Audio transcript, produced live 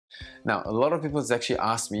Now, a lot of people has actually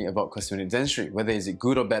asked me about cosmetic dentistry, whether is it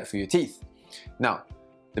good or bad for your teeth. Now,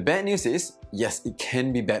 the bad news is, yes, it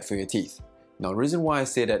can be bad for your teeth. Now, the reason why I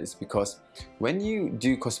say that is because when you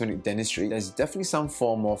do cosmetic dentistry, there's definitely some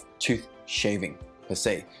form of tooth shaving per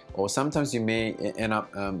se, or sometimes you may end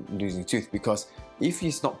up losing tooth, because if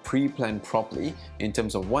it's not pre-planned properly in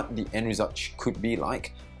terms of what the end result could be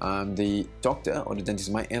like, the doctor or the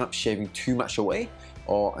dentist might end up shaving too much away,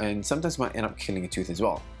 and sometimes might end up killing a tooth as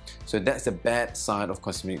well. So that's the bad side of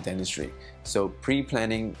cosmetic dentistry. So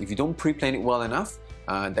pre-planning, if you don't pre-plan it well enough,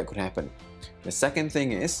 that could happen. The second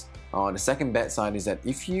thing is, the second bad side is that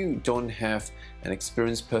if you don't have an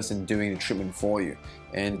experienced person doing the treatment for you,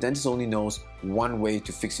 and the dentist only knows one way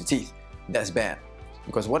to fix your teeth, that's bad.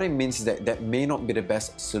 Because what it means is that that may not be the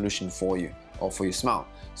best solution for you or for your smile.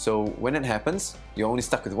 So when it happens, you're only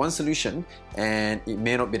stuck with one solution and it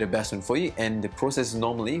may not be the best one for you, and the process is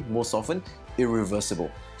normally, most often, irreversible.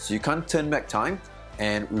 So you can't turn back time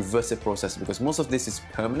and reverse the process, because most of this is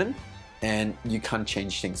permanent and you can't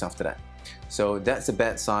change things after that. So that's the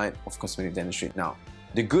bad side of cosmetic dentistry. Now,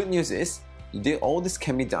 the good news is all this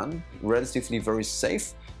can be done relatively very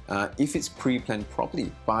safe if it's pre-planned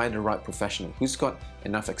properly by the right professional who's got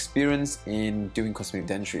enough experience in doing cosmetic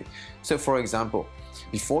dentistry. So for example,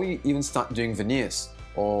 before you even start doing veneers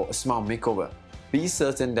or a smile makeover, be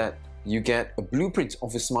certain that you get a blueprint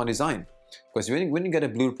of your smile design. Because when you get a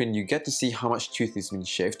blueprint, you get to see how much tooth is being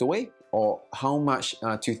shaved away or how much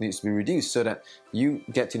tooth needs to be reduced, so that you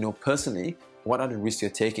get to know personally what are the risks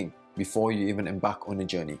you're taking before you even embark on a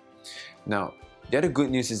journey. Now, the other good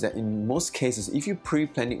news is that in most cases, if you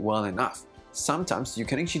pre-plan it well enough, sometimes you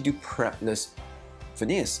can actually do prepless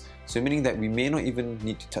veneers. So meaning that we may not even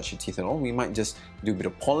need to touch your teeth at all. We might just do a bit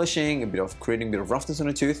of polishing, a bit of creating a bit of roughness on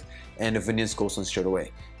the tooth, and the veneers goes on straight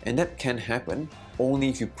away. And that can happen only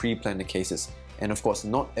if you pre-plan the cases. And of course,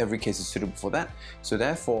 not every case is suitable for that. So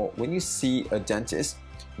therefore, when you see a dentist,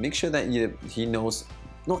 make sure that he knows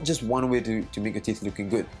not just one way to make your teeth looking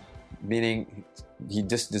good. Meaning, he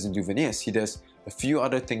just doesn't do veneers, he does a few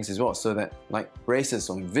other things as well, so that like braces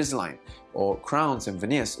or Invisalign or crowns and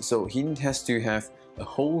veneers. So he has to have a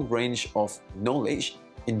whole range of knowledge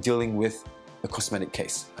in dealing with a cosmetic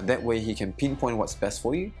case. And that way he can pinpoint what's best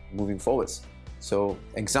for you moving forwards. So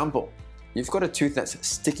example, you've got a tooth that's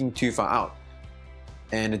sticking too far out,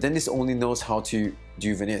 and the dentist only knows how to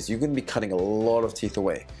do veneers. You're going to be cutting a lot of teeth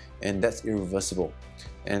away, and that's irreversible.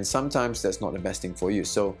 And sometimes that's not the best thing for you.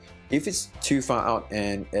 So if it's too far out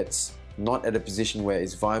and it's not at a position where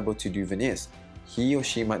it's viable to do veneers, he or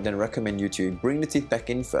she might then recommend you to bring the teeth back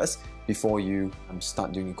in first before you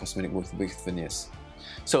start doing cosmetic work with veneers.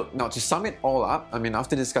 So now, to sum it all up, I mean,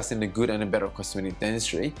 after discussing the good and the bad of cosmetic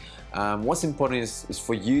dentistry, what's important is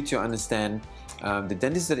for you to understand the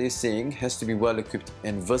dentist that you're seeing has to be well equipped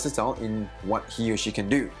and versatile in what he or she can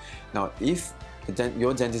do. Now, if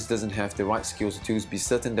your dentist doesn't have the right skills or tools, be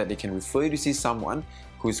certain that they can refer you to see someone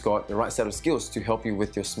who's got the right set of skills to help you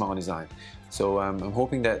with your smile design. So I'm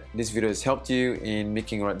hoping that this video has helped you in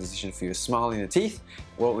making the right decision for your smile and your teeth.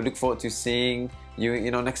 Well, we look forward to seeing you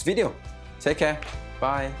in our next video. Take care.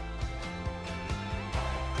 Bye.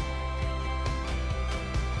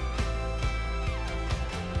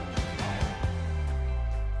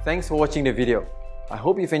 Thanks for watching the video. I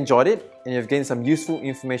hope you've enjoyed it and you've gained some useful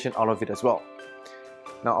information out of it as well.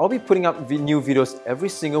 Now, I'll be putting up new videos every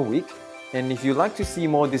single week, and if you'd like to see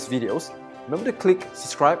more of these videos, remember to click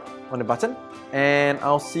subscribe on the button, and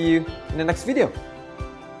I'll see you in the next video.